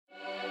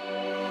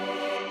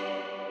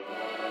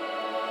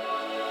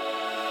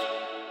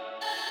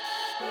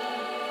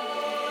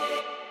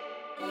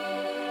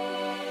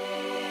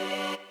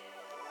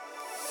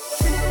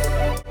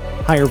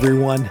Hi,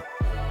 everyone.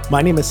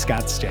 My name is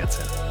Scott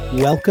Stanson.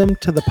 Welcome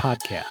to the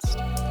podcast.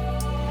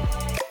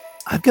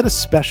 I've got a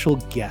special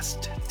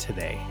guest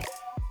today.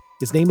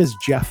 His name is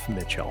Jeff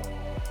Mitchell.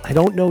 I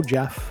don't know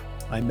Jeff.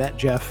 I met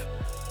Jeff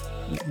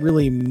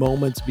really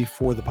moments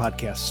before the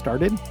podcast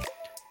started,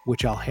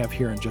 which I'll have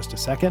here in just a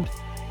second.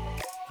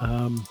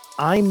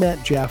 I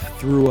met Jeff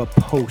through a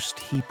post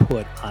he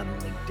put on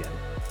LinkedIn.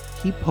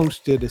 He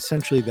posted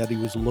essentially that he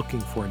was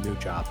looking for a new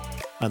job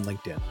on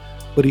LinkedIn,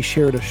 but he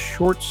shared a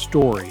short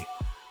story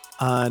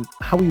on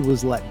how he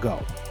was let go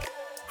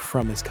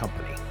from his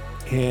company.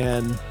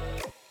 And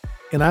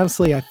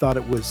honestly, I thought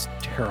it was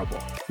terrible.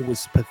 It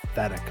was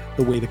pathetic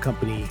the way the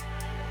company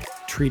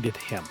treated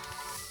him.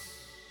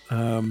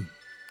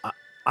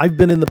 I've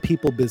been in the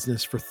people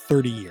business for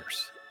 30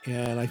 years,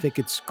 and I think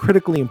it's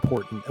critically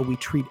important that we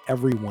treat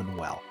everyone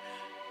well.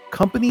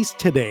 Companies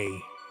today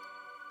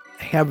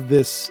have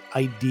this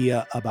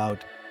idea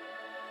about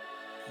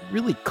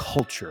really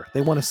culture. They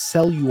want to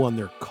sell you on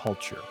their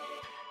culture.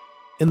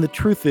 And the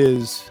truth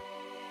is,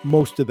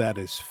 most of that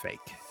is fake.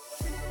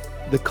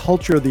 The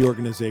culture of the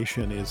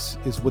organization is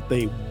what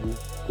they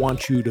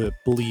want you to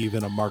believe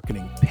in a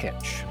marketing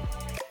pitch.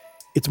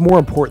 It's more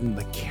important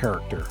the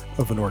character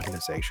of an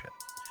organization,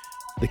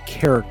 the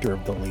character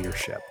of the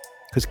leadership,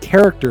 because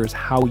character is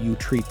how you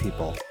treat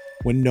people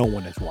when no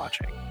one is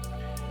watching.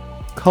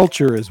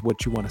 Culture is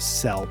what you want to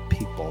sell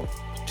people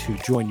to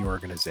join your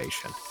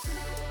organization.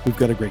 We've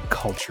got a great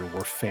culture.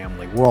 We're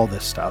family. We're all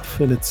this stuff,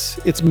 and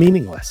it's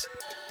meaningless.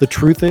 The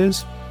truth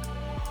is,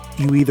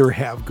 you either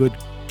have good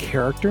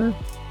character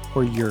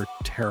or you're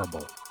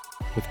terrible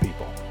with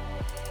people.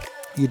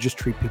 You just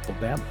treat people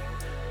badly.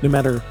 No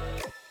matter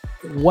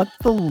what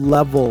the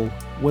level,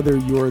 whether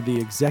you're the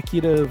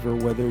executive or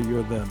whether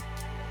you're the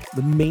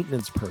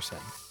maintenance person,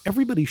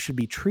 everybody should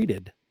be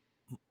treated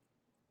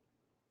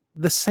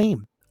the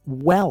same,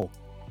 well,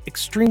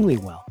 extremely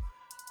well.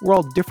 We're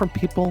all different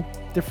people,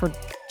 different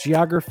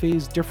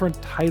geographies, different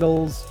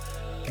titles,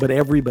 but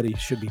everybody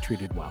should be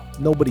treated well.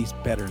 Nobody's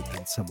better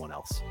than someone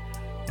else.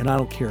 And I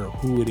don't care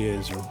who it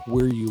is or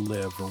where you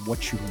live or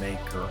what you make,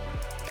 or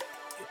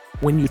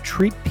when you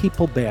treat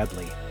people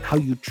badly, how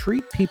you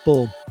treat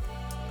people,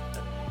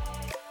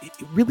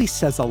 it really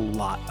says a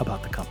lot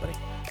about the company.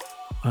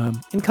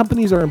 And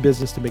companies are in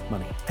business to make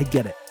money. I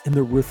get it. And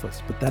they're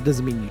ruthless, but that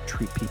doesn't mean you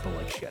treat people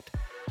like shit.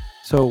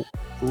 So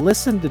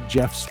listen to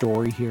Jeff's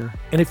story here.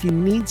 And if you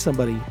need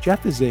somebody,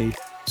 Jeff is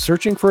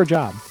searching for a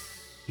job.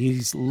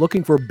 He's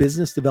looking for a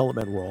business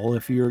development role.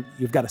 If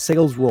you've got a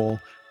sales role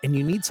and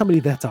you need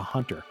somebody that's a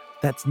hunter,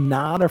 that's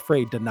not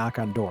afraid to knock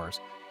on doors,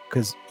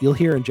 because you'll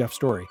hear in Jeff's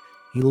story,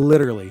 he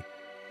literally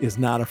is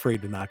not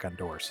afraid to knock on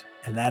doors.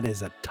 And that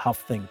is a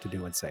tough thing to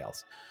do in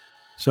sales.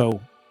 So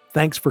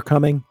thanks for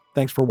coming.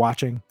 Thanks for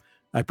watching.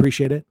 I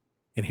appreciate it.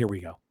 And here we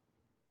go.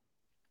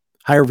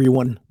 Hi,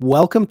 everyone.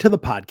 Welcome to the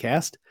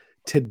podcast.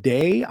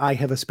 Today, I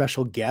have a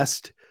special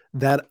guest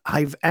that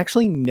I've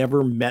actually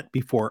never met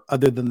before,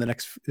 other than the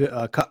next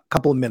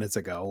couple of minutes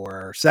ago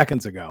or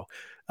seconds ago.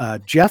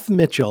 Jeff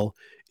Mitchell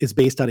is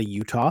based out of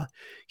Utah.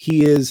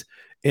 He is,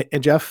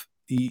 and Jeff,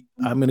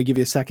 I'm going to give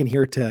you a second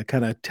here to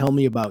kind of tell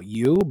me about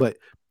you, but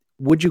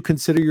would you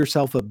consider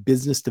yourself a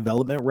business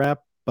development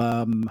rep?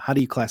 How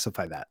do you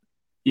classify that?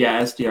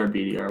 Yeah, SDR,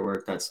 BDR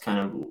work. That's kind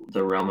of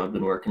the realm I've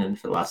been working in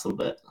for the last little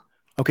bit.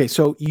 Okay,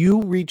 so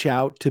you reach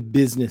out to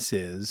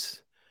businesses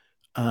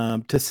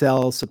to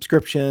sell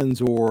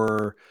subscriptions,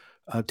 or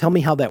tell me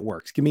how that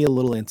works. Give me a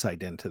little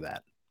insight into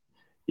that.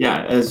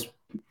 Yeah, as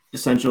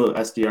essential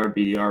SDR,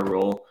 BDR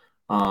role,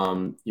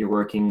 you're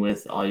working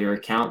with all your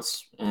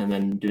accounts and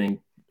then doing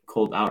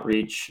cold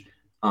outreach,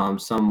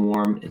 some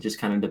warm. It just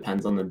kind of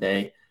depends on the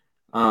day,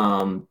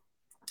 and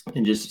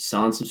just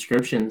selling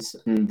subscriptions.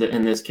 And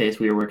in this case,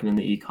 we were working in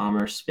the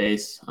e-commerce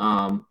space,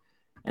 and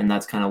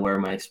that's kind of where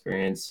my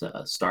experience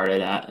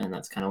started at, and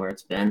that's kind of where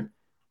it's been.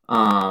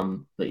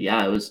 But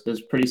yeah, it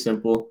was pretty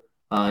simple.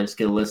 Just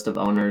get a list of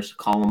owners,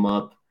 call them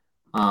up,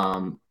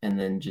 and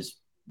then just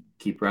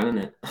keep running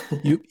it.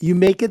 You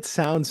make it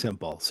sound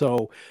simple.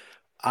 So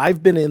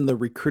I've been in the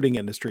recruiting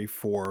industry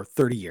for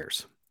 30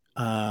 years.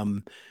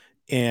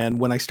 And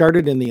when I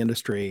started in the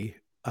industry,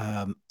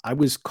 I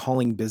was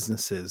calling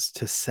businesses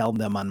to sell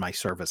them on my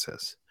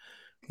services.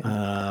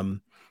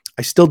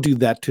 I still do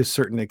that to a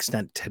certain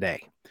extent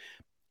today.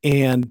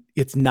 And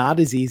it's not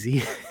as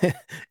easy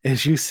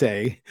as you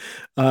say.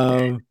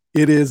 It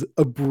is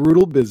a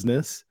brutal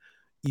business.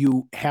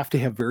 You have to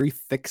have very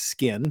thick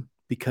skin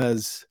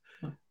because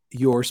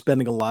you're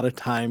spending a lot of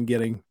time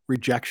getting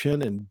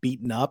rejection and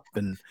beaten up.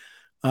 And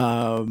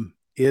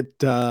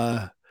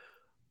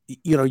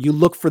you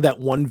look for that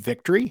one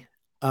victory,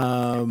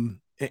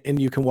 and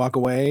you can walk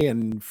away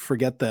and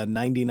forget the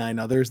 99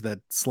 others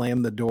that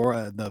slam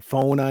the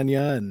phone on you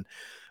and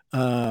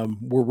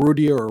were rude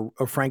to you,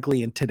 or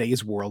frankly, in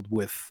today's world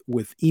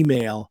with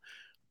email,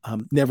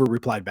 never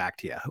replied back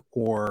to you,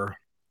 or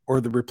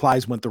the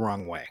replies went the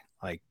wrong way.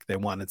 Like they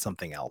wanted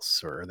something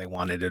else, or they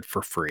wanted it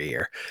for free,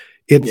 or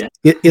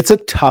it's a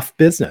tough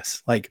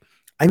business. Like,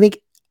 I think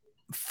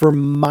for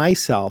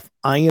myself,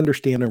 I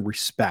understand and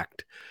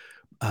respect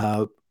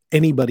uh,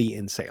 anybody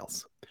in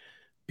sales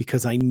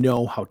because I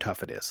know how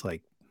tough it is.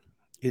 Like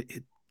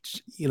it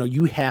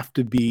you have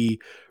to be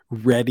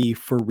ready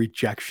for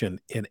rejection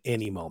in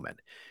any moment.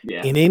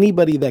 Yeah. And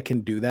anybody that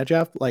can do that,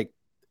 Jeff, like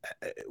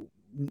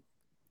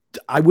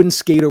I wouldn't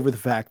skate over the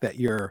fact that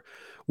you're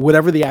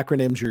whatever the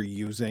acronyms you're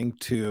using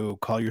to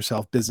call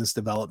yourself business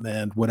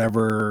development,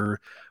 whatever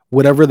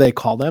they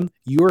call them,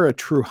 you're a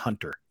true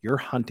hunter. You're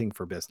hunting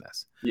for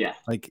business. Yeah.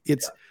 Like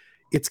it's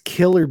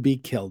kill or be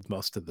killed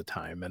most of the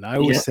time. And I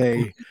always Yeah.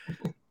 say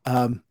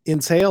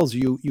in sales,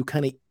 you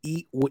kind of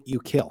eat what you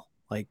kill.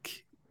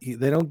 Like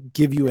they don't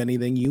give you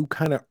anything. You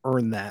kind of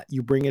earn that.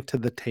 You bring it to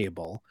the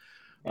table.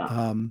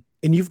 Yeah.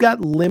 And you've got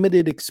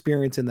limited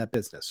experience in that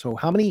business. So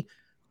how many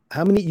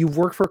you've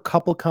worked for a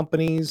couple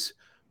companies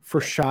for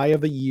shy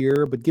of a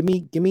year, but give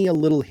me a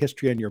little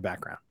history on your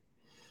background.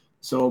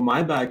 So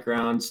my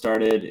background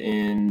started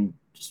in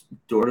just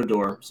door to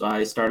door. So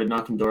I started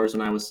knocking doors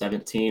when I was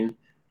 17,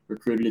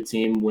 recruited a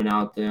team, went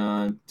out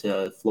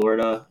to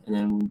Florida, and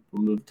then we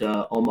moved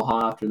to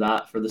Omaha after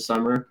that for the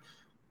summer.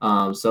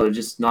 So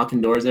just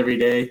knocking doors every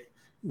day.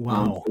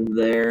 Wow. From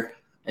there,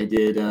 I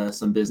did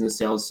some business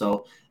sales.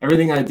 So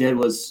everything I did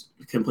was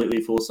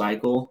completely full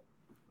cycle.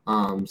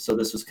 So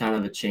this was kind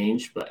of a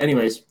change. But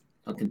anyways,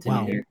 I'll continue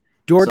Wow. here.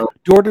 Door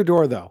So to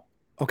door though.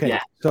 Okay.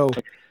 yeah, So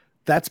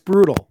that's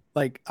brutal.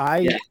 Like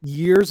yeah,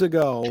 years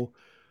ago,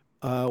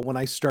 when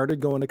I started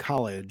going to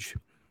college,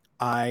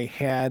 I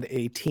had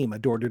a team, a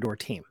door to door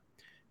team,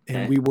 and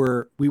okay,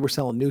 we were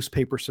selling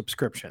newspaper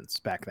subscriptions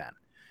back then.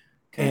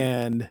 okay,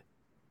 And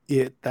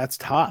that's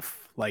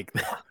tough. Like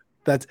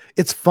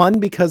it's fun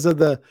because of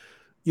the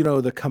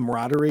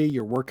camaraderie.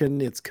 You're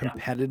working, it's yeah,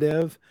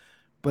 competitive,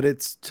 but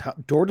it's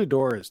door to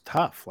door is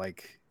tough.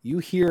 Like you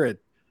hear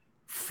it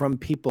from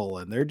people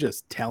and they're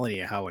just telling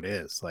you how it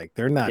is. Like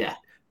yeah.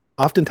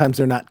 oftentimes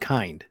they're not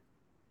kind.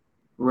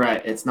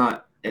 Right. It's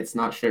not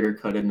sugar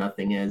coated.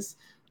 Nothing is.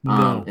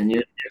 No. And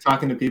you're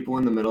talking to people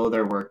in the middle of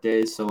their work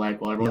days. So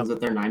like while Yep. everyone's at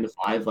their 9 to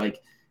 5,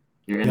 like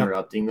you're Yep.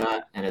 interrupting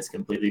that and it's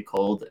completely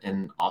cold.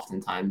 And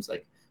oftentimes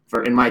like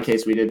in my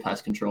case, we did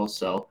pest control.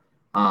 So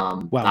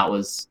Wow. that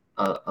was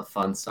a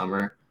fun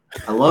summer.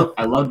 I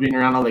love being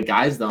around all the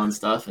guys though and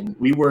stuff. And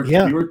we worked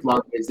Yeah. we worked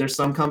long days. There's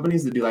some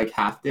companies that do like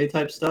half day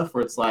type stuff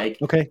where it's like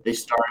Okay. they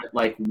start at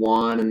like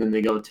 1 and then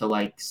they go to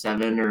like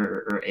 7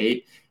 or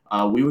 8.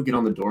 We would get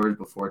on the doors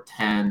before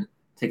 10,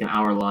 take an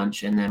hour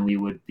lunch, and then we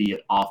would be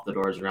off the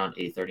doors around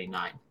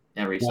 8:39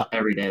 Wow.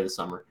 every day of the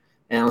summer.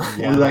 And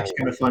it was Wow. actually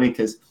kind of funny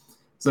because I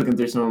was looking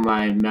through some of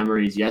my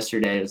memories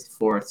yesterday. It was the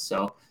 4th,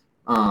 so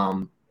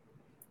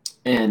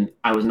and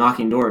I was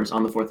knocking doors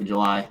on the 4th of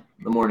July,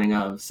 the morning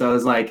of. So it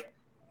was like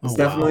Oh it's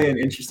wow. definitely an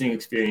interesting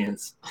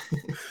experience.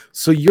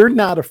 So you're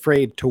not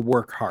afraid to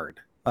work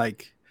hard. Yeah.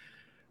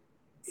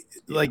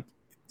 Like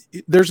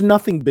there's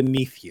nothing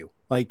beneath you.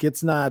 Like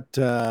it's not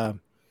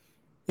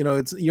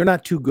it's you're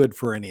not too good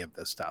for any of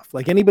this stuff.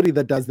 Like anybody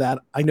that does that,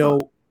 I know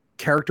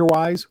character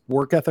wise,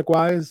 work ethic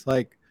wise,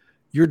 like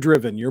you're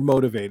driven, you're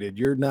motivated,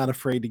 you're not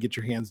afraid to get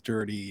your hands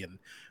dirty. And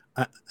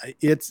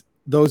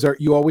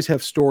you always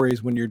have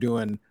stories when you're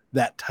doing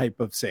that type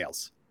of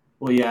sales.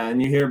 Well, yeah,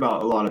 and you hear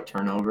about a lot of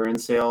turnover in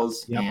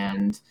sales Yep.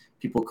 and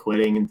people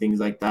quitting and things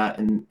like that.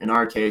 And in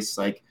our case,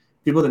 like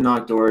people that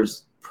knock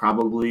doors,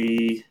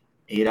 probably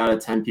 8 out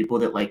of 10 people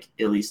that like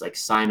at least like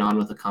sign on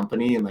with a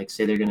company and like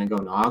say they're gonna go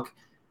knock,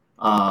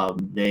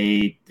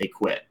 they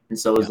quit. And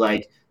so it's Yep.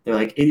 like they're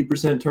like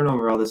 80%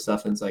 turnover, all this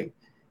stuff, and it's like,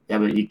 yeah,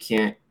 but you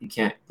can't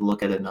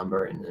look at a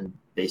number and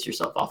base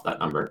yourself off that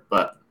number.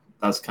 But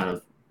that's kind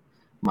of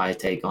my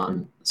take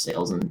on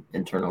sales and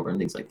turnover and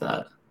things like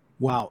that.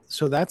 Wow.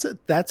 So that's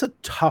a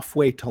tough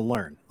way to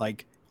learn.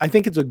 Like I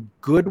think it's a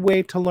good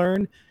way to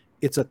learn.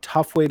 It's a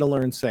tough way to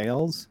learn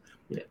sales.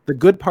 Yeah. The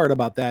good part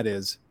about that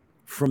is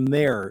from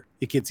there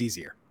it gets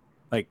easier.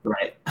 Like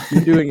Right.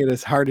 you're doing it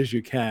as hard as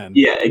you can.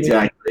 Yeah,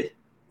 exactly.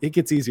 It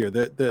gets easier.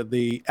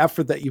 The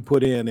effort that you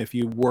put in if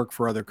you work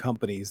for other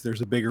companies,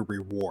 there's a bigger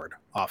reward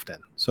often.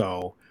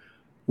 So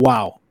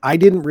wow. I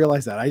didn't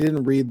realize that. I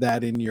didn't read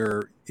that in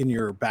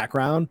your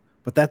background,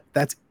 but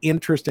that's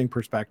interesting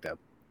perspective.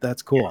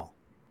 That's cool.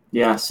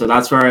 Yeah, so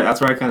that's where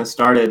I kind of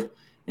started,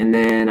 and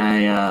then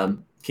I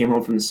came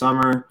home from the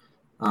summer,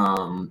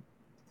 um,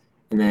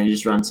 and then I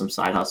just run some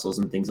side hustles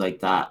and things like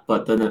that.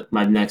 But then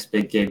my next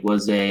big gig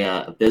was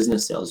a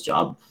business sales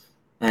job,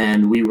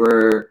 and we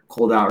were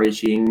cold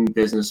outreaching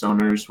business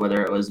owners,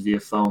 whether it was via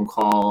phone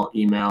call,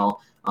 email,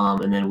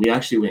 and then we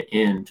actually went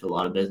into a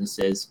lot of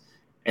businesses,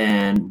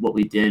 and what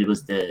we did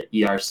was the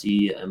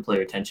ERC, employee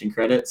retention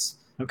credits,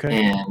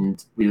 Okay.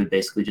 and we would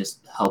basically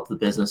just help the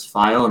business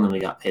file, and then we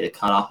got paid a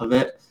cut off of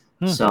it.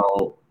 Hmm.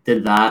 So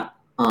did that.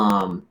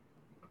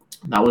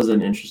 That was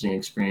an interesting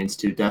experience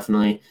too.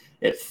 Definitely,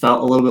 it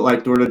felt a little bit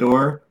like door to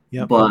door,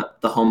 Yep.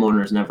 but the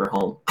homeowner is never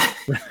home.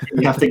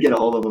 You have to get a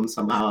hold of them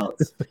somehow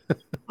else.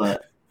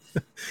 But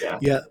yeah,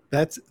 Yeah,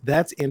 that's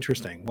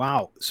interesting.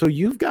 Wow. So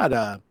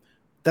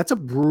that's a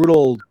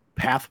brutal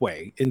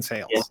pathway in yeah,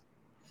 sales.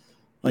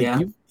 Like yeah,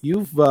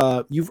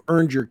 you've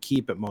earned your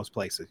keep at most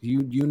places.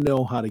 You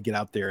know how to get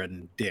out there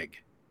and dig.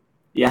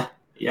 Yeah,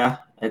 yeah,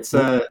 it's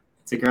a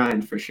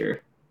grind for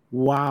sure.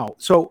 Wow.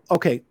 So,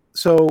 okay.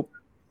 So,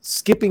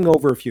 skipping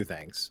over a few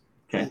things,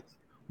 Okay.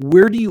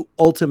 where do you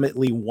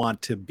ultimately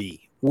want to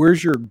be?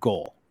 Where's your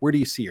goal? Where do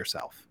you see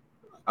yourself?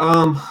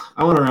 I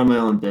want to run my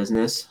own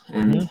business,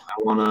 and Hmm. I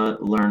want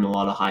to learn a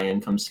lot of high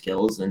income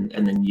skills and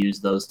then use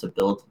those to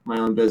build my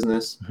own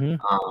business. Hmm.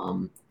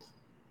 Um,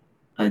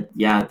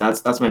 yeah,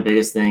 that's my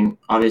biggest thing.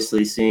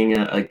 Obviously, seeing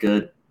a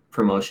good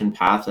promotion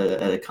path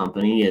at a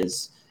company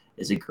is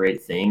a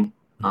great thing.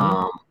 Hmm.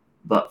 Um,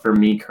 but for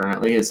me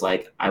currently, it's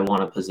like I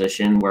want a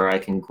position where I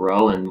can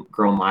grow and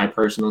grow my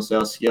personal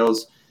sales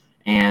skills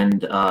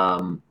and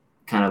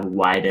kind of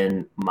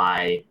widen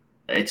my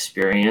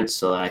experience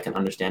so that I can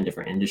understand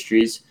different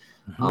industries.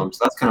 Hmm. So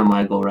that's kind of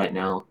my goal right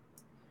now.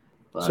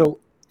 But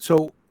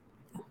So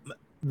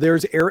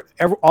there's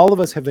all of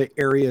us have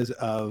areas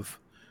of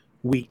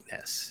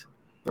weakness,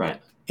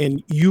 right,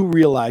 and you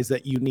realize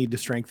that you need to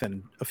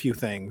strengthen a few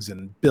things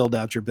and build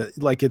out your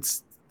bit. Like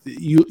it's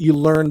you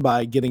learn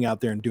by getting out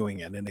there and doing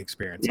it and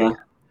experiencing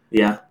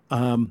yeah, it.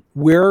 yeah.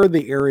 Where are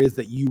the areas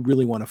that you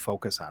really want to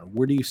focus on?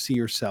 Where do you see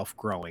yourself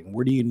growing?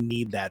 Where do you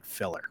need that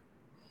filler?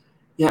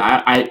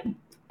 Yeah,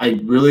 I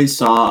really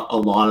saw a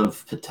lot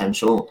of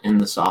potential in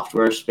the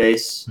software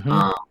space.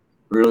 Hmm.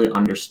 Really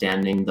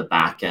understanding the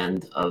back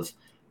end of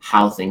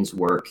how things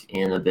work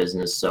in a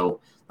business. So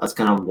that's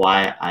kind of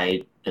why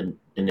I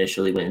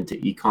initially went into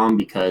ecom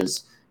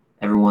because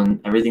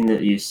everything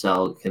that you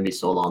sell can be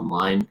sold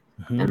online,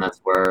 Hmm. and that's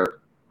where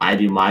I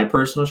do my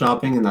personal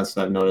shopping, and that's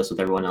what I've noticed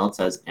with everyone else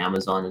as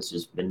Amazon has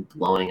just been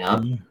blowing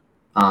up.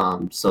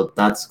 Hmm. So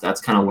that's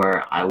kind of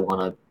where I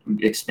want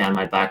to expand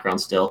my background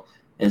still,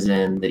 is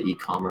in the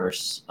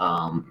e-commerce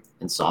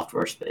and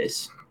software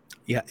space.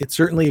 Yeah, it's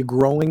certainly a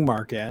growing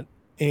market,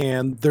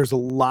 and there's a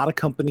lot of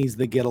companies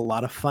that get a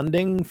lot of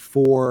funding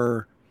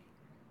for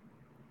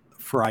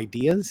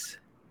ideas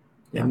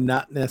Yeah, and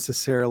not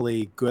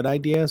necessarily good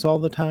ideas all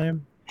the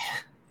time.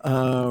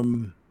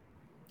 Um,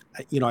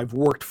 I've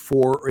worked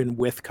for and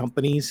with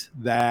companies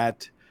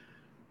that,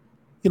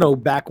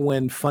 back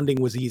when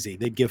funding was easy,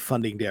 they'd give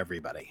funding to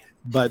everybody.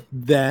 But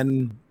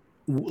then,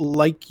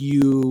 like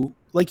you've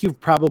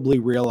probably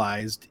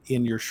realized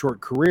in your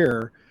short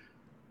career,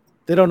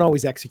 they don't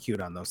always execute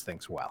on those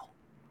things well.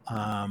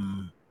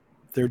 Um,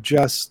 they're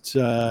just,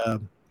 you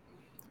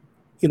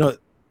know,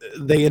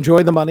 they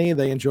enjoy the money,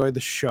 they enjoy the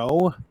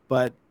show,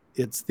 but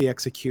it's the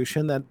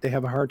execution that they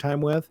have a hard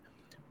time with.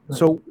 right.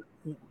 So,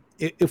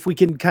 if we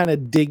can kind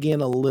of dig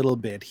in a little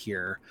bit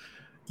here,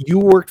 you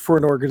worked for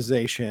an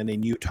organization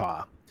in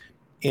Utah,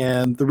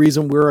 and the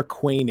reason we're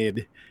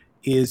acquainted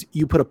is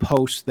you put a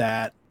post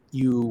that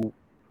you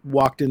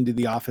walked into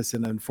the office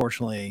and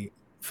unfortunately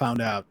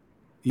found out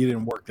you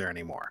didn't work there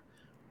anymore.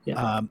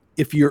 Yeah,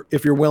 If you're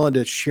willing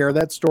to share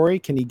that story,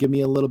 can you give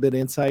me a little bit of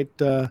insight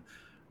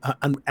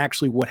on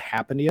actually what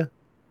happened to you?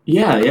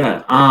 yeah,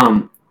 yeah.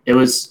 It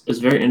was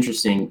very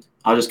interesting.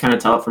 I'll just kind of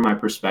tell it from my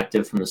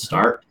perspective from the Mhm.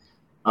 start.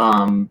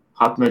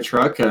 Hopped in my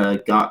truck,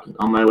 got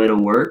on my way to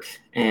work,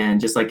 and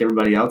just like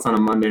everybody else on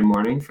a Monday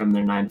morning from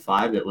their 9 to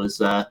 5, it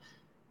was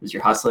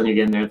you're hustling, you're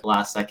getting there at the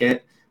last second.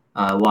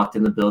 Walked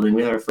in the building.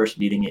 We had our first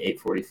meeting at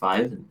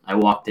 8:45, and I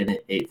walked in at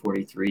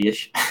 8:43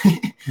 ish.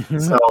 Mhm.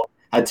 So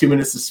I had 2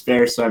 minutes to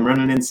spare. So I'm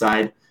running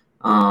inside.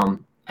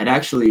 I'd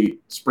actually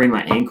sprained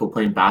my ankle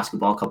playing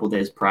basketball a couple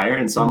days prior,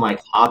 and so I'm Mm.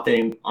 like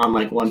hopping on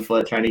like one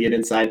foot trying to get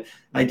inside.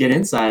 I get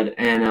inside,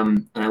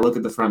 and I look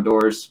at the front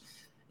doors,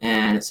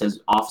 and it says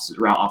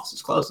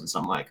offices closed, and so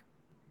I'm like,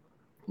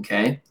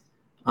 okay,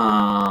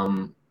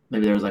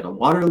 maybe there was like a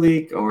water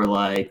leak or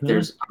like Mhm.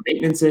 there's a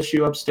maintenance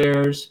issue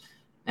upstairs.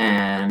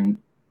 And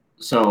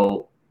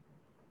so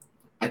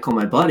I call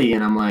my buddy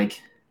and I'm like,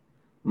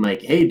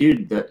 hey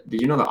dude, did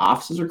you know the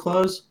offices are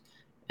closed?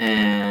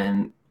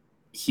 And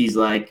he's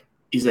like,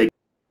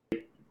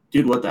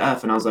 dude, what the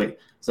F? And I was like,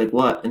 it's like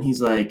what? And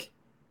he's like,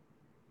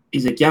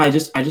 yeah, I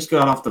just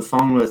got off the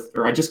phone with,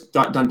 or I just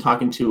got done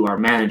talking to our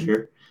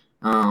manager.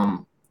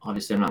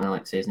 Obviously I'm not gonna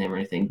like say his name or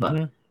anything, but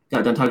Mhm.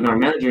 got done talking to our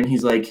manager, and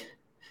he's like,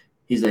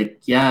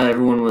 yeah,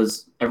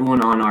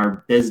 everyone on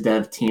our biz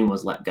dev team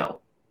was let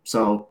go.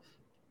 So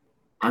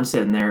I'm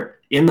sitting there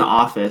in the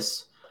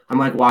office. I'm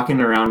like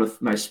walking around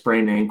with my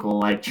sprained ankle,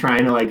 like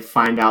trying to like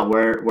find out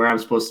where I'm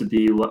supposed to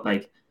be. What,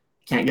 like,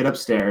 can't get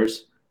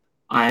upstairs.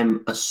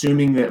 I'm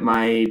assuming that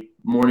my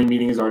morning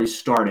meeting has already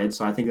started,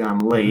 so I think that I'm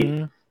late.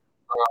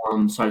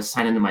 Mhm. So I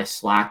sign into my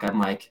Slack. I'm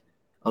like,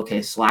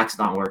 okay, Slack's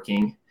not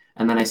working.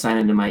 And then I sign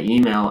into my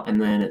email,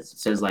 and then it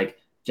says like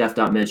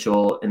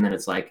Jeff.Mitchell, and then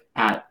it's like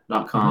Mhm.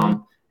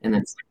 @.com, and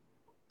then it's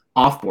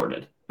like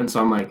offboarded. And so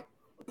I'm like,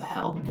 what the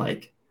hell?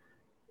 Like,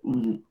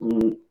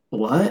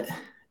 what?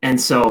 And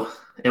so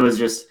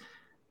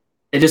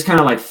it just kind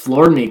of like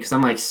floored me because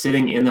I'm like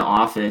sitting in the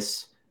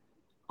office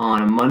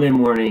on a Monday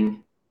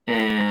morning,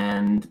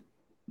 and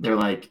they're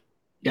like,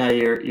 yeah,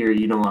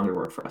 you no longer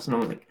work for us. And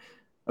I'm like,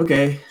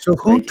 okay. So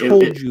who Like it,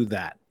 told it you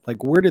that?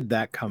 Like, where did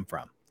that come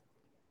from?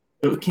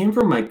 it came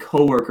from my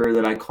coworker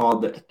that I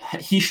called. That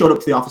he showed up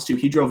to the office too.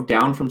 He drove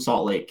down from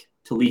Salt Lake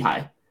to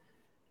Lehigh,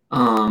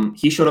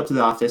 He showed up to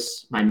the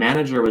office. My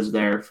manager was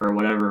there for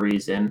whatever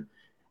reason.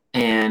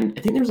 And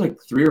I think there was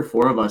like 3 or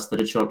 4 of us that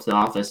had showed up to the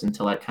office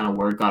until that kind of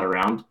word got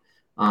around.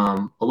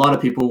 A lot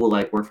of people will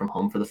like work from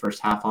home for the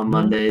first half on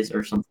Mondays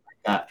or something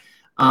like that.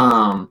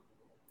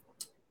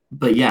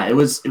 But yeah, it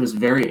was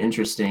very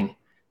interesting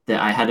that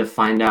I had to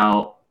find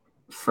out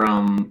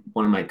from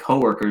one of my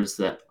coworkers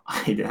that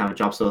I didn't have a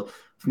job. So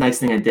the next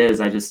thing I did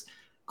is I just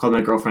called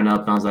my girlfriend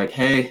up and I was like,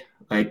 "Hey,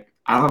 like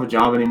I don't have a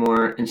job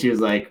anymore." And she was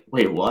like,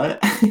 "Wait,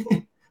 what?"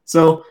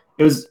 So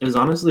it was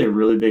honestly a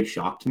really big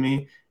shock to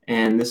me.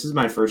 And this is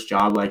my first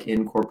job like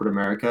in corporate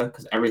America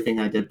because everything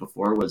I did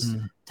before was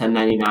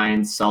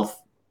 1099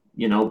 self,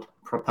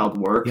 propelled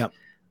work. Yep.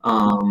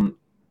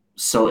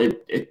 So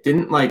it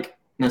didn't like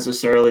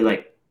necessarily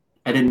like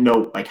I didn't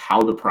know like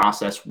how the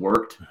process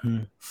worked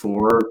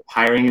for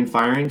hiring and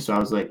firing. So I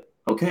was like,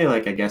 okay,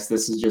 like I guess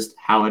this is just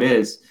how it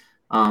is.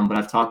 But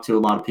I've talked to a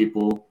lot of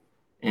people,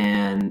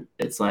 and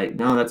it's like,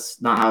 no,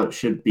 that's not how it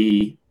should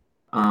be.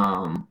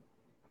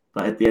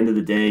 But at the end of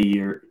the day,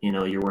 you're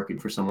working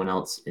for someone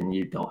else, and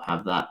you don't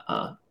have that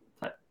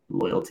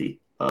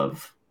loyalty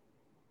of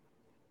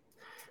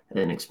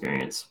an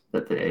experience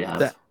that they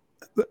have.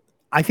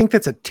 I think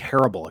that's a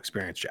terrible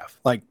experience, Jeff.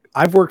 Like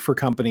I've worked for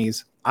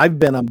companies. I've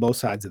been on both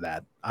sides of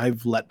that.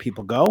 I've let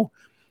people go.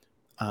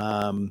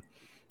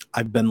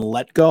 I've been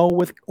let go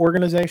with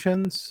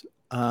organizations.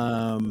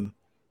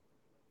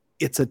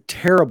 It's a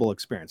terrible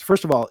experience.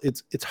 First of all,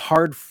 it's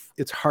hard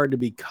to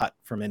be cut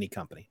from any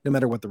company, no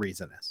matter what the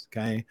reason is.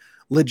 Okay.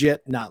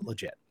 Legit, not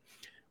legit.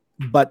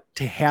 But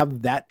to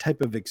have that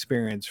type of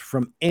experience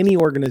from any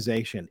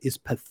organization is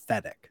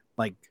pathetic.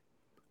 Like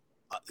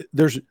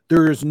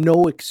there is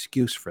no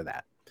excuse for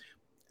that.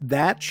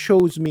 That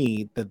shows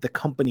me that the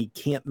company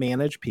can't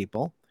manage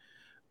people.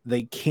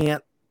 They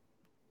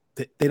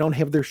don't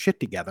have their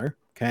shit together.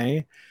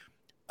 Okay.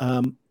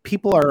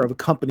 People are a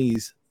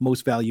company's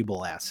most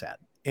valuable asset.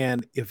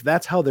 And if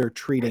that's how they're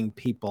treating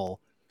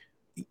people,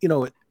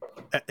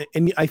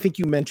 and I think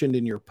you mentioned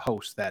in your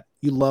post that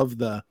you love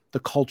the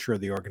culture of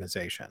the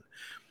organization.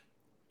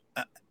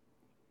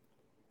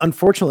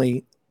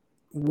 Unfortunately,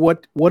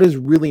 what is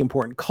really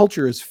important,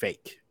 culture is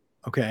fake.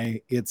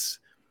 Okay. It's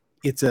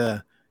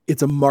a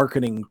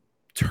marketing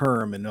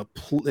term and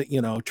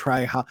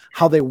try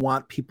how they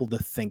want people to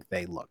think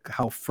they look,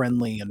 how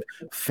friendly and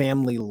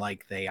family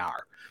like they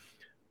are.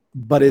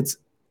 But it's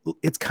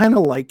kind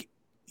of like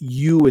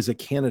you as a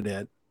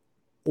candidate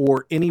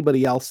or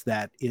anybody else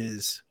that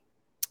is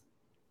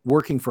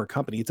working for a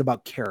company. It's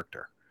about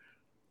character.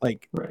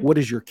 Like, right. What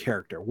is your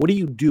character? What do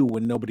you do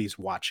when nobody's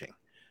watching?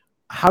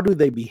 How do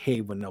they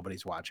behave when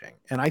nobody's watching?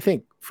 And I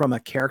think from a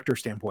character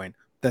standpoint,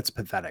 that's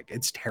pathetic.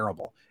 It's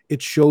terrible.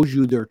 It shows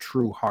you their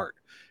true heart.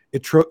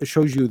 It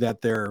shows you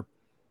that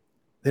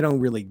they don't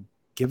really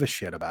give a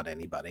shit about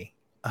anybody.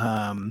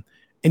 And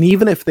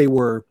even if they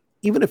were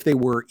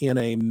in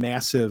a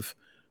massive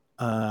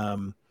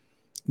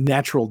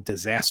natural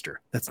disaster,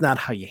 that's not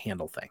how you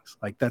handle things.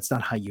 Like that's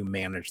not how you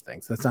manage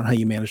things. That's not how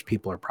you manage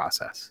people or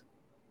process.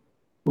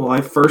 Well,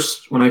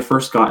 when I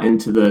first got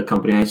into the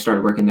company, I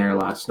started working there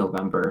last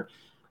November.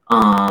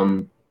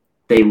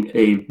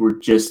 They were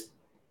just,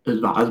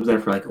 I was there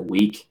for like a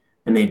week,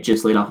 and they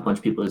just laid off a bunch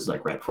of people. It was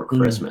like right before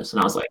Christmas,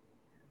 and I was like,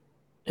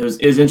 it was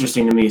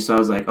interesting to me. So I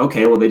was like,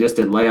 okay, well they just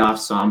did layoffs,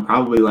 so I'm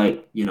probably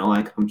like,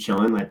 like I'm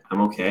chilling, like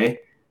I'm okay.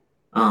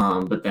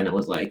 But then it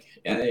was like,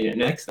 yeah, you're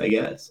next, I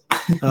guess.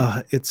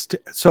 It's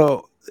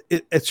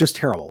just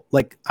terrible.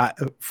 Like,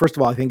 first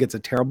of all, I think it's a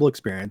terrible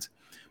experience.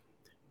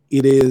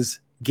 It is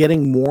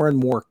getting more and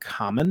more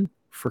common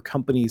for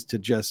companies to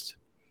just,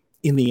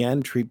 in the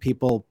end, treat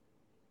people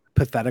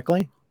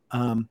pathetically.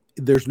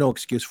 There's no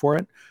excuse for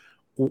it.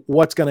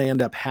 What's going to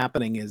end up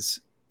happening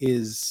is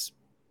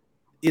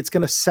it's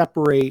going to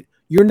separate.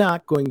 You're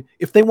not going,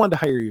 if they want to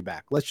hire you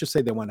back, let's just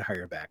say they want to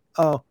hire you back.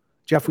 Oh,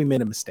 Jeff, we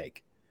made a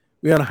mistake.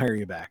 We want to hire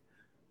you back.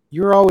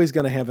 You're always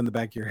going to have in the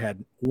back of your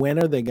head, when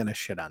are they going to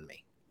shit on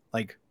me?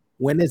 Like,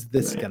 when is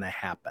this going to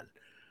happen?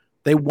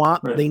 They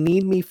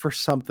need me for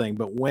something,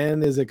 but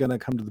when is it going to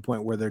come to the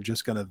point where they're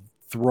just going to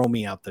throw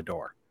me out the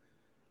door?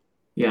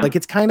 Yeah. Like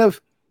it's kind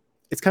of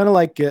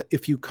like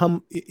if you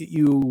come,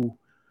 you're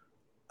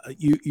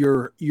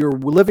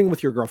living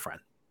with your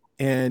girlfriend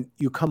and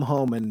you come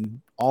home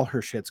and all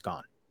her shit's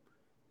gone.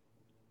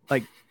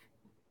 Like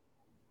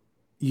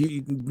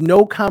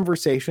no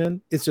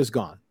conversation, it's just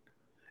gone.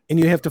 And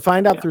you have to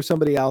find out through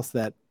somebody else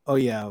that, oh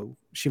yeah,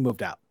 she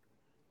moved out.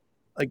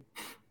 Like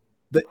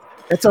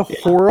that's a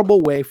horrible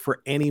way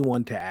for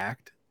anyone to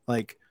act,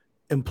 like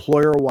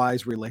employer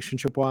wise,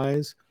 relationship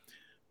wise.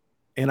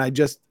 And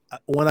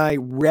when I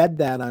read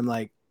that, I'm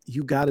like,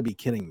 you got to be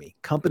kidding me.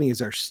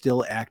 Companies are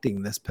still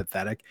acting this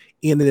pathetic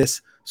in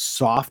this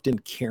soft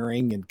and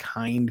caring and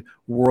kind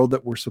world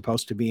that we're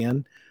supposed to be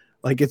in.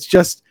 Like, it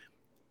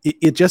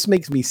just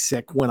makes me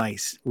sick when I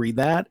read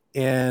that.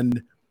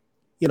 And,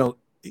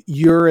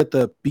 you're at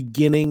the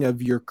beginning of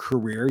your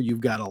career.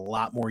 You've got a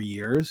lot more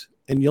years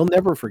and you'll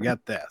never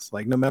forget this.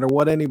 Like, no matter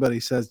what anybody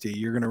says to you,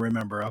 you're going to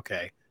remember,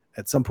 okay,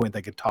 at some point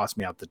they could toss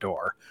me out the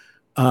door.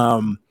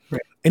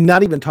 Right. And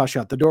not even toss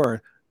you out the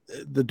door.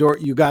 The door,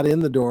 you got in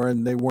the door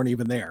and they weren't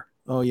even there.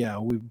 Oh yeah,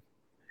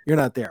 you're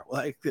not there.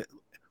 Like,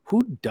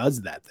 who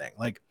does that thing?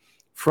 Like,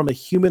 from a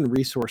human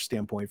resource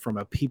standpoint, from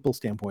a people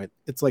standpoint,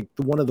 it's like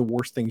one of the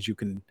worst things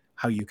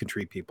how you can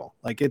treat people.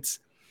 Like,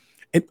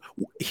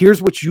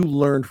 here's what you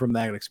learned from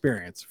that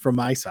experience. From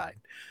my side,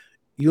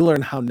 you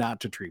learn how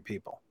not to treat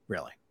people,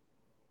 really.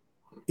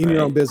 In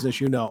your own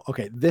business,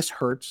 okay, this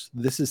hurts.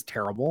 This is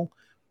terrible.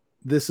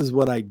 This is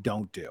what I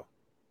don't do.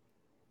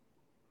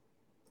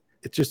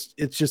 It's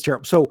just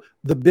terrible. So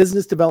the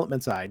business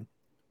development side,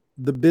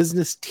 the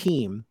business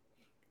team,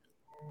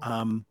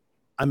 I'm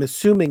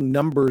assuming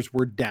numbers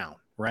were down,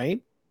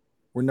 right?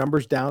 Were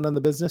numbers down on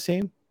the business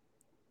team?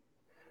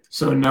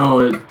 So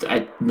no,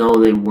 I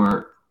no, they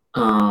weren't.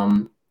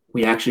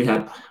 We actually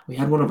had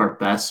one of our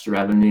best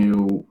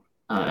revenue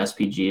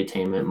SPG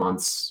attainment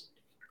months,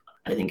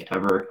 I think,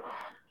 ever,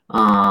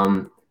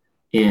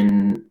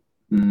 in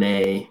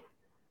May.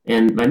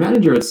 And my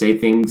manager would say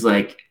things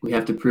like, "We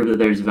have to prove that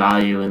there's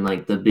value in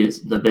like the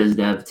biz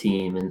dev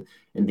team and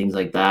things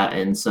like that."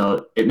 And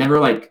so it never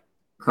like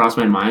crossed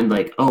my mind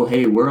like, "Oh,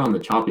 hey, we're on the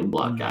chopping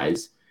block,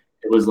 guys."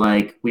 It was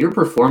like we were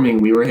performing,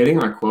 we were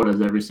hitting our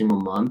quotas every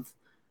single month.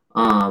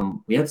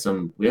 We had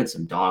some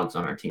dogs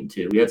on our team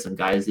too. We had some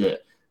guys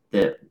that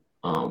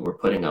were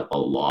putting up a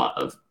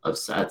lot of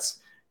sets,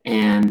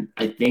 and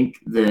I think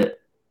that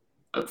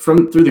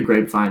from through the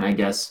grapevine, I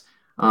guess,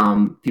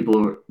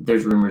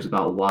 there's rumors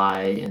about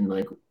why, and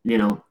like,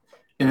 and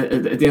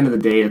at the end of the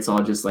day, it's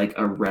all just like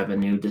a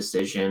revenue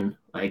decision.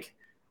 Like,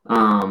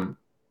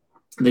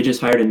 they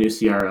just hired a new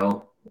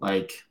CRO,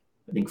 like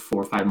I think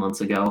 4 or 5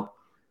 months ago.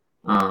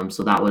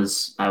 So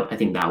I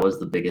think that was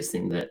the biggest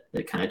thing that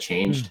kind of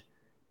changed.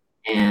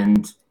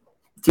 And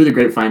through the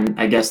grapevine,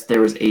 I guess there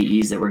was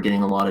AEs that were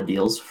getting a lot of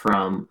deals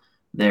from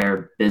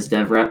their biz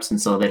dev reps,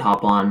 and so they'd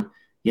hop on,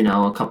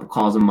 a couple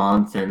calls a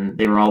month, and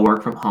they were all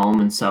work from home,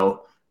 and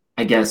so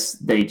I guess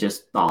they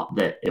just thought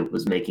that it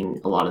was making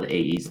a lot of the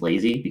AEs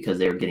lazy because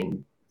they were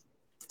getting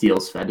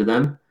deals fed to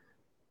them.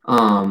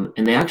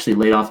 And they actually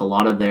laid off a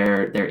lot of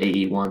their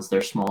AE ones,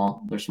 their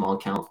small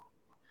account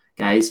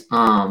guys,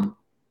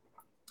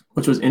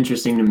 which was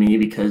interesting to me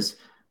because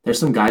there's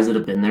some guys that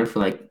have been there for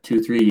like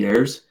 2-3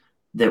 years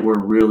that were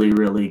really,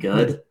 really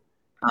good.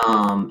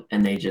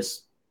 And they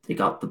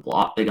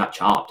got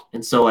chopped.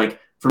 And so like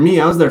for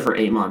me, I was there for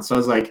 8 months. So I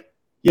was like,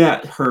 yeah,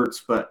 it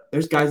hurts, but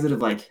there's guys that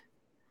have like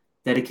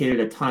dedicated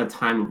a ton of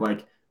time of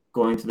like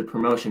going to the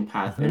promotion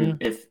path. And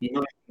if you know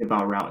anything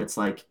about Route, it's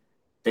like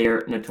they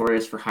are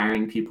notorious for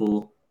hiring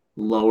people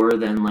lower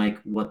than like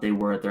what they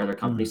were at their other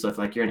company. So if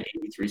like you're an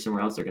 83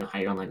 somewhere else, they're going to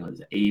hire you on like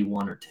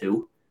 81 or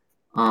 2.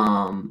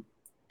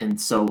 And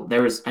so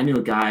I knew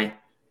a guy,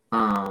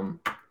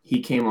 he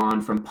came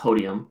on from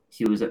Podium.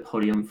 He was at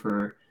Podium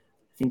for,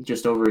 I think,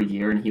 just over a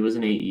year, and he was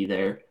an AE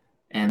there.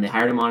 And they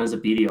hired him on as a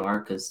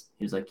BDR because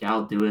he was like, yeah,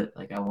 I'll do it.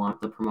 Like, I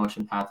want the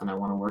promotion path and I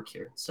want to work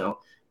here. So,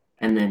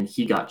 and then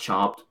he got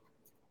chopped.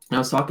 And I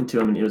was talking to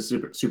him, and it was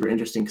super, super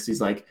interesting because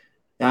he's like,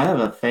 yeah, I have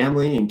a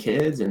family and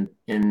kids, and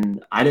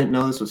I didn't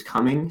know this was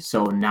coming.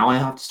 So now I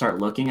have to start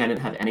looking. I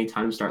didn't have any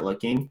time to start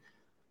looking.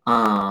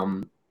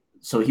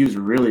 So he was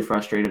really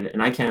frustrated,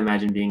 and I can't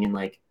imagine being in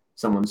like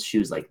someone's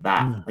shoes like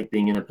that, like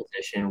being in a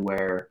position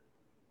where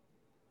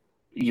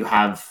you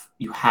have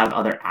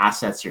other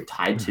assets you're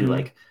tied to,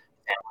 like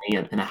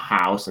family and a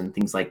house and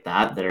things like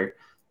that they're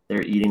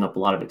eating up a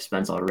lot of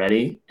expense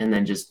already, and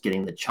then just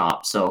getting the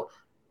chop. So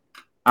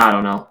I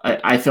don't know.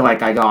 I feel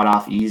like I got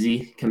off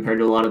easy compared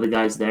to a lot of the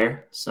guys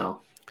there.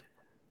 So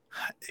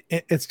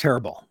it's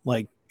terrible.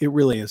 Like, it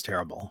really is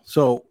terrible.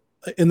 So,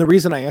 and the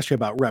reason I asked you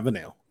about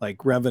revenue,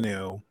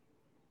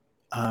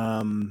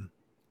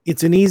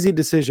 it's an easy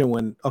decision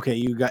when, okay,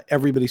 you got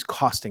everybody's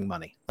costing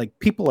money. Like,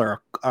 people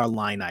are a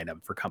line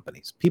item for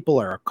companies. People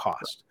are a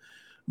cost.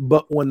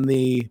 But when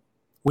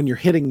you're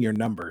hitting your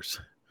numbers,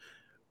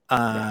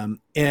 and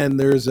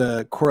there's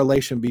a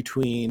correlation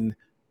between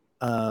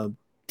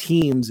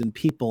teams and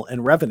people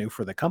and revenue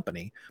for the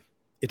company,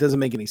 it doesn't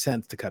make any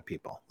sense to cut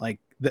people. Like,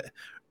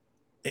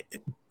 I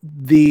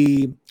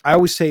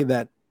always say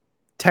that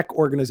tech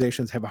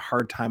organizations have a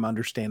hard time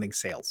understanding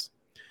sales.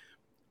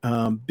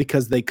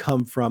 Because they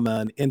come from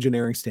an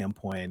engineering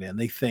standpoint, and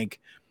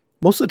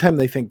most of the time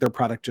they think their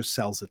product just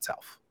sells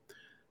itself.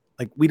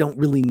 Like, we don't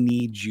really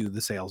need you,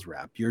 the sales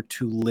rep. You're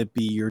too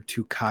lippy. You're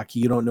too cocky.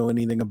 You don't know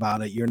anything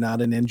about it. You're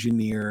not an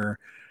engineer.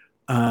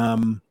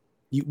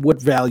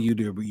 What value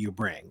do you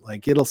bring?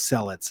 Like, it'll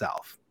sell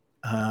itself.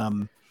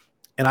 And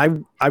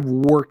I've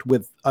worked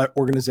with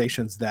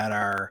organizations that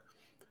are,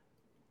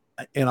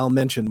 and I'll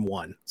mention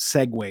one,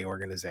 Segway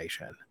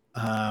organization.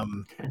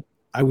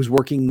 I was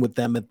working with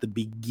them at the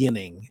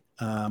beginning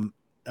from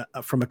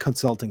a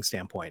consulting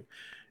standpoint,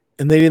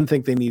 and they didn't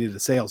think they needed a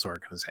sales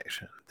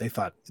organization. They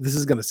thought, this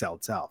is going to sell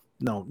itself.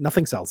 No,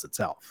 nothing sells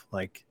itself.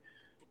 Like,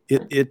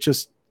 it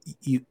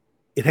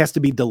has to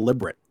be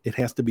deliberate. It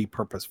has to be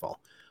purposeful.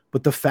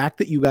 But the fact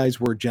that you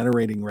guys were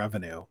generating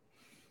revenue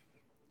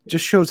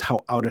just shows how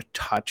out of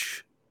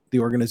touch the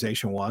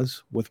organization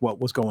was with what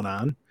was going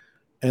on.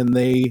 and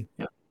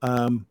Yeah.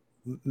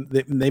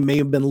 they may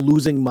have been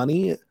losing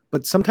money,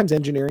 but sometimes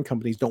engineering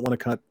companies don't want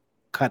to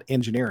cut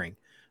engineering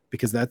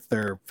because that's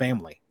their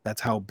family.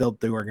 That's how built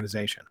the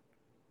organization.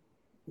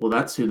 Well,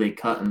 that's who they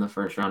cut in the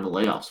first round of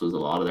layoffs was a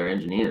lot of their So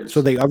engineers.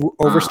 they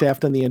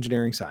overstaffed on the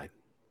engineering side.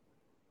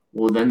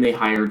 Well, then they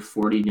hired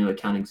 40 new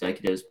account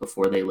executives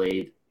before they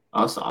laid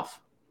us off.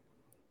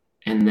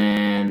 And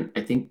then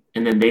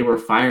they were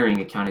firing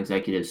account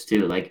executives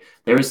too. Like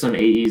there was some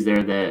AEs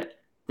there that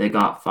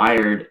got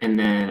fired, and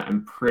then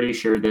I'm pretty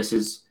sure this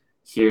is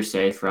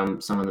hearsay from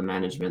some of the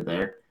management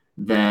there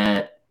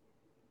that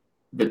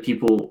the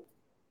people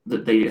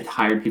that they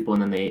hired people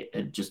and then they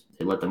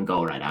let them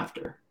go right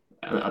after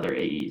other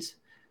AEs.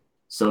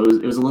 So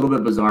it was a little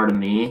bit bizarre to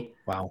me.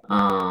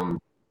 Wow.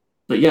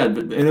 But yeah,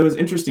 and it was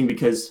interesting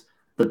because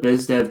the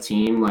biz dev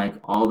team, like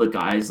all the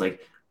guys,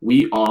 like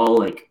we all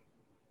like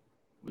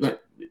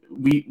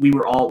we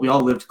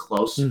all lived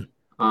close.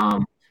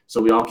 Mm.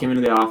 So we all came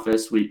into the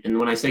office. And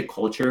when I say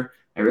culture,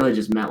 I really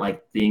just meant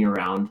like being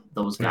around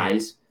those Right.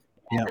 guys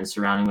Yeah. and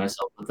surrounding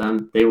myself with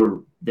them. They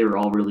were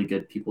all really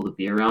good people to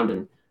be around,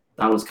 and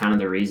that was kind of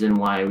the reason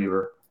why we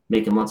were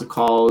making lots of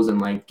calls and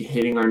like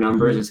hitting our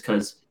numbers is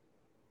because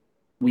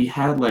we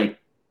had like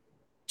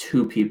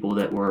two people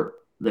that were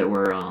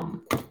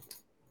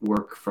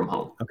work from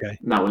home. Okay.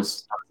 And that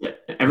was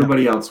it. Yep.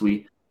 Everybody else,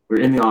 we were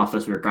in the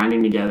office, we were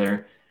grinding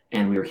together,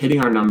 and we were hitting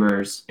our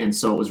numbers. And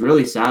so it was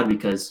really sad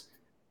because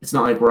it's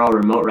not like we're all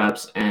remote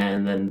reps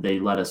and then they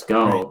let us Right.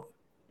 go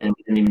and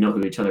we didn't even know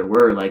who each other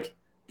were. Like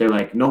they're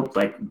like, nope,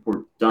 like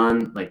we're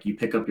done. Like you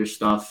pick up your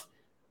stuff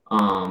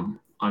on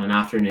an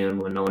afternoon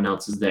when no one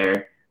else is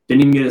there.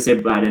 Didn't even get to say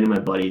bye to any of my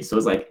buddies. So it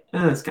was like,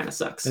 this kind of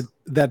sucks.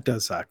 That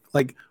does suck.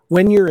 Like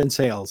when you're in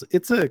sales,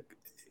 it's a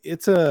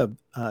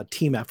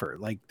team effort.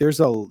 Like there's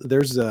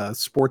a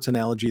sports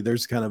analogy.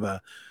 There's kind of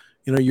a,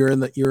 you're in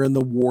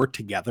the war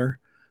together.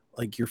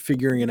 Like you're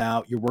figuring it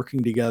out. You're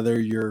working together.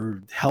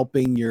 You're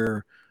helping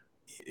your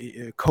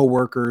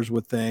coworkers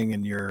with thing,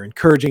 and you're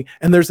encouraging.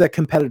 And there's that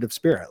competitive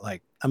spirit.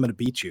 Like I'm going to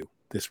beat you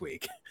this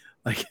week.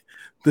 Like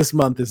this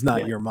month is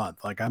not Yeah. your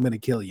month. Like I'm going to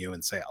kill you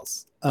in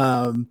sales.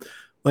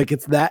 Like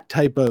it's that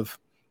type of,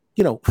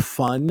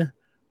 fun,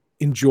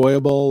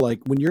 enjoyable. Like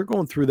when you're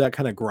going through that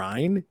kind of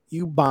grind,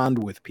 you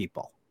bond with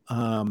people.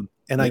 And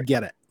I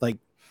get it. Like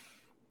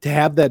to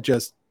have that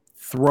just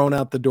thrown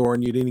out the door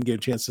and you didn't get a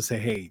chance to say,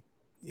 hey,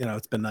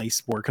 it's been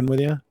nice working with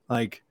you.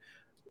 Like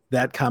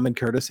that common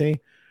courtesy,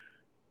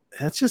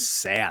 that's just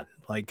sad.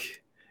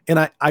 Like, and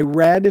I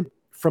read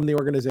from the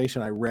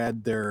organization, I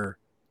read their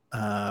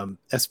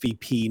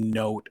SVP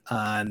note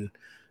on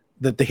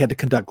that they had to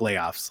conduct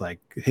layoffs. Like,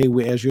 hey,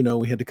 as you know,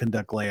 we had to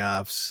conduct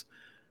layoffs.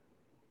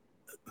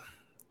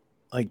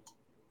 Like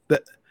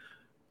that,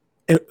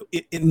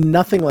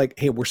 nothing like,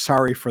 hey, we're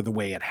sorry for the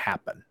way it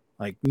happened.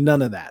 Like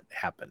none of that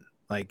happened.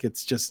 Like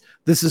it's just,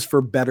 this is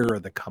for better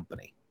of the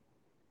company.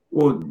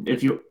 Well,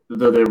 if you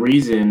the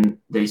reason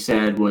they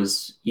said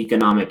was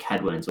economic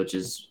headwinds, which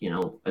is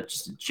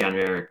just a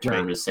generic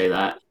term to say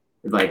that,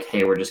 like,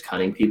 hey, we're just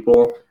cutting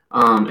people.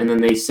 And then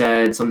they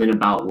said something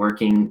about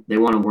working. They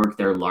want to work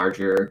their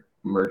larger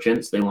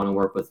merchants. They want to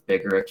work with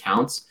bigger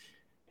accounts.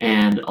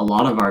 And a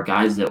lot of our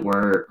guys that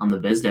were on the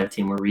biz dev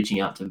team were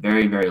reaching out to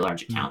very, very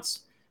large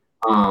accounts.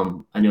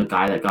 I knew a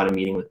guy that got a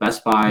meeting with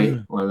Best Buy,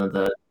 one of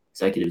the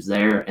executives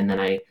there, and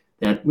then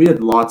we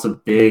had lots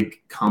of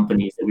big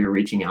companies that we were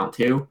reaching out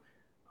to.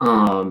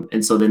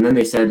 And so then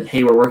they said,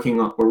 hey, we're working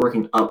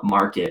up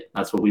market.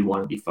 That's what we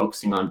want to be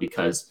focusing on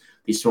because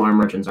these smaller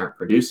merchants aren't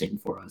producing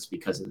for us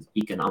because of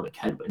economic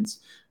headwinds.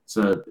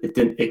 So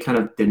it kind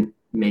of didn't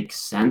make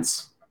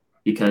sense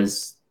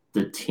because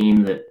the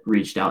team that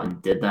reached out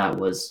and did that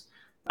was,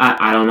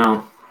 I don't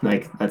know.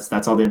 Like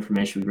that's all the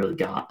information we really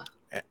got.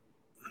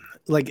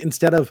 Like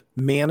instead of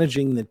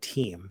managing the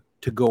team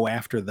to go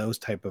after those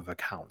type of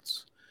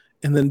accounts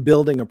and then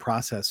building a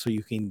process so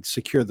you can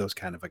secure those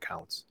kind of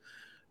accounts,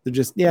 they're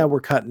just,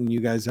 we're cutting you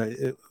guys.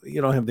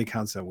 You don't have the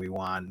accounts that we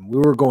want. We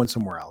were going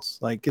somewhere else.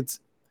 Like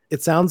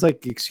it sounds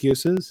like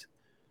excuses.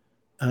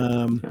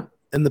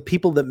 And the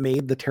people that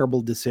made the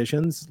terrible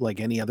decisions, like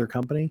any other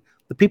company,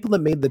 the people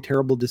that made the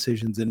terrible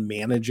decisions in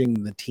managing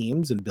the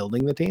teams and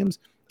building the teams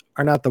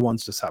are not the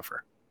ones to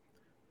suffer.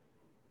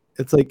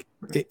 It's like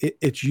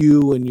it's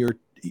you and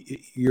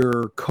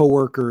your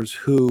coworkers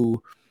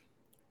who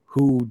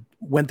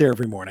went there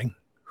every morning,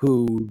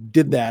 who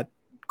did that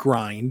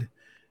grind,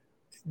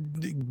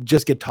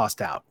 just get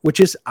tossed out, which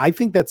is, I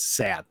think that's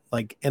sad.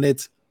 Like, and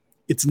it's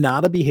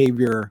not a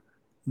behavior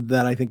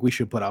that I think we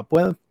should put up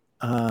with.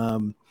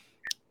 And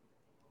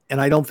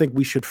I don't think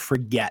we should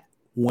forget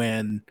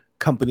when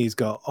companies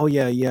go, oh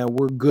yeah,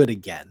 we're good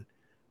again.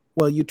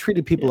 Well, you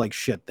treated people like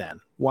shit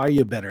then. Why are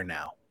you better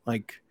now?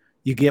 Like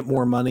you get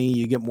more money,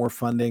 you get more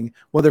funding.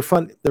 Well, their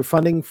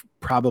funding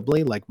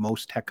probably, like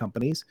most tech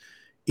companies,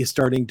 is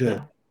starting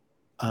to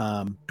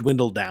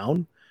dwindle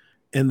down,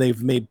 and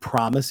they've made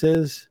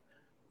promises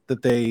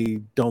that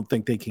they don't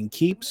think they can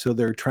keep. So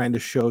they're trying to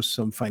show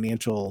some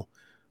financial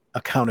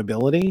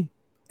accountability.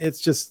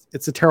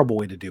 It's a terrible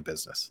way to do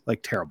business.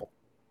 Like terrible.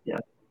 Yeah.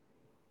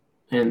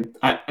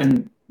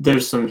 And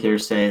there's some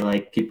hearsay,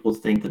 like people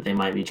think that they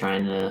might be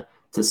trying to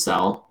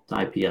sell the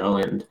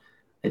IPO, and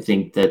I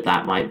think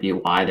that might be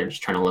why they're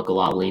just trying to look a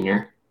lot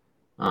leaner.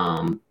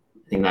 I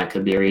think that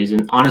could be a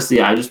reason.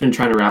 Honestly, I've just been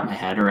trying to wrap my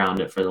head around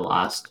it for the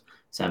last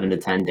 7 to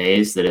 10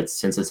 days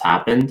since it's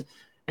happened,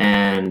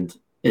 and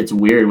it's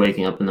weird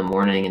waking up in the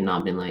morning and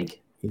not being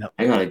like, Yep.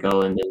 I gotta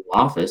go into the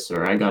office,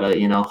 or I gotta,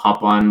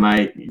 hop on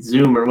my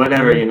Zoom or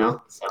whatever,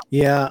 So.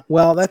 Yeah.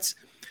 Well, it's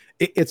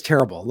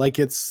terrible. Like,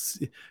 it's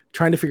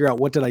trying to figure out,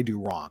 what did I do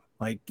wrong?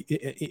 Like,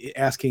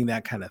 asking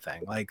that kind of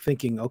thing, like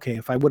thinking, okay,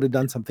 if I would have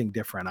done something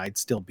different, I'd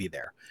still be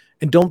there.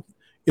 And don't,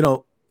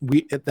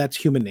 that's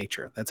human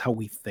nature. That's how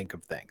we think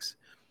of things,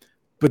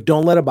 but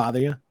don't let it bother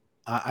you.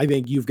 I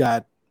think you've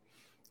got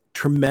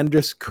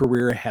tremendous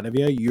career ahead of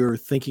you. You're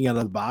thinking out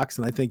of the box.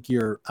 And I think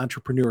your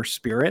entrepreneur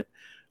spirit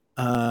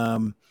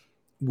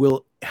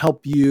will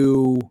help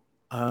you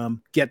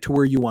get to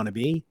where you want to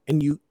be.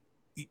 And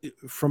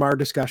from our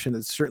discussion,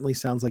 it certainly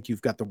sounds like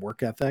you've got the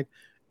work ethic,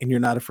 and you're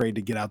not afraid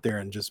to get out there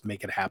and just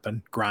make it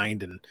happen,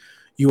 grind. And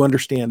you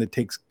understand it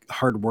takes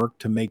hard work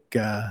to make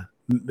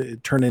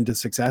turn into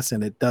success,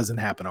 and it doesn't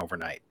happen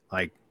overnight.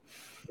 Like,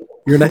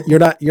 you're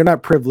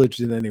not privileged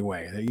in any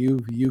way.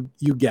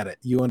 You get it.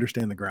 You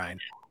understand the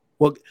grind.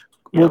 Well,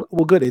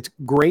 good. It's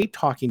great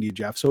talking to you,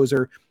 Jeff. So is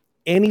there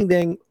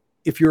anything,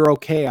 if you're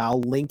okay,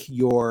 I'll link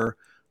your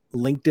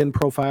LinkedIn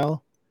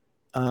profile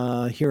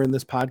here in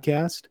this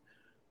podcast.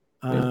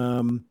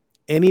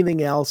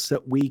 Anything else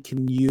that we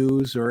can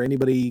use, or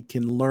anybody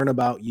can learn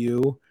about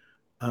you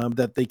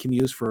that they can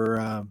use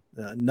for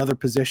another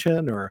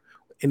position, or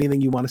anything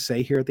you want to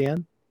say here at the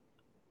end?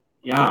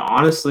 Yeah,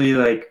 honestly,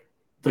 like,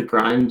 the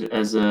grind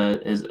as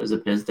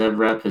a biz dev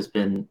rep has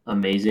been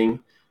amazing.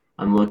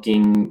 I'm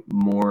looking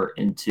more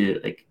into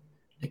like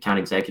account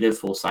executive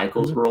full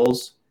cycles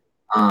roles.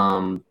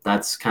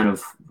 That's kind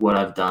of what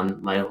I've done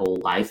my whole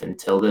life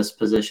until this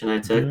position I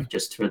took,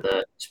 just for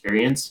the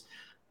experience.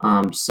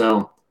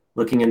 So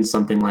looking into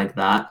something like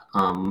that,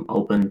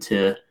 open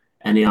to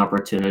any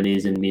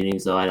opportunities and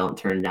meetings, though I don't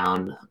turn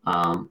down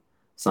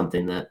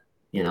something that,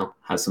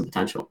 has some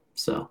potential.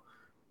 So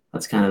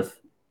that's kind of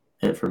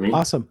it for me.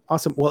 Awesome.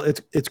 Well,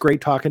 it's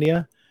great talking to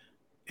you,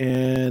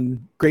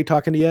 and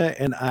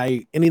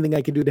anything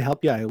I can do to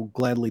help you, I will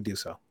gladly do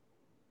so.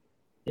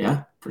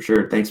 Yeah, for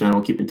sure. Thanks, man.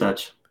 We'll keep in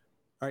touch.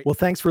 All right. Well,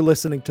 thanks for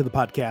listening to the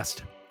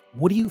podcast.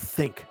 What do you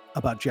think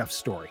about Jeff's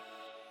story?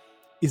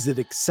 Is it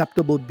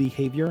acceptable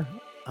behavior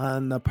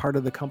on the part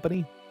of the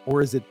company,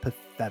 or is it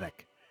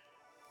pathetic?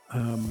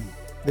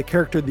 The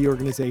character of the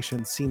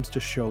organization seems to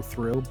show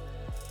through.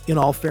 In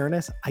all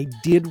fairness, I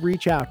did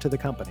reach out to the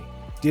company,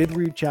 did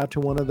reach out to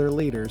one of their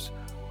leaders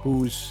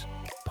who's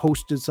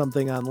posted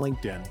something on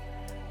LinkedIn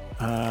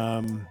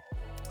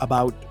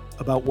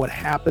about what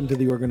happened to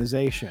the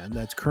organization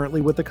that's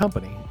currently with the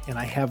company, and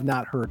I have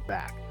not heard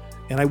back.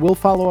 And I will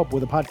follow up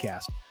with a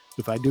podcast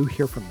if I do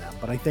hear from them.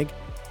 But I think,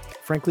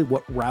 frankly,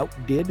 what Route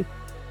did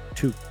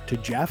to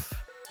Jeff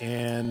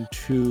and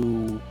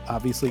to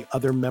obviously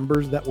other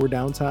members that were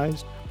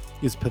downsized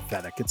is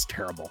pathetic. It's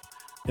terrible.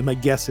 And my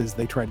guess is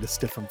they tried to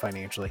stiff him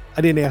financially.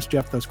 I didn't ask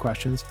Jeff those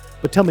questions,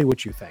 but tell me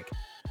what you think.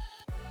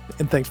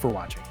 And thanks for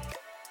watching.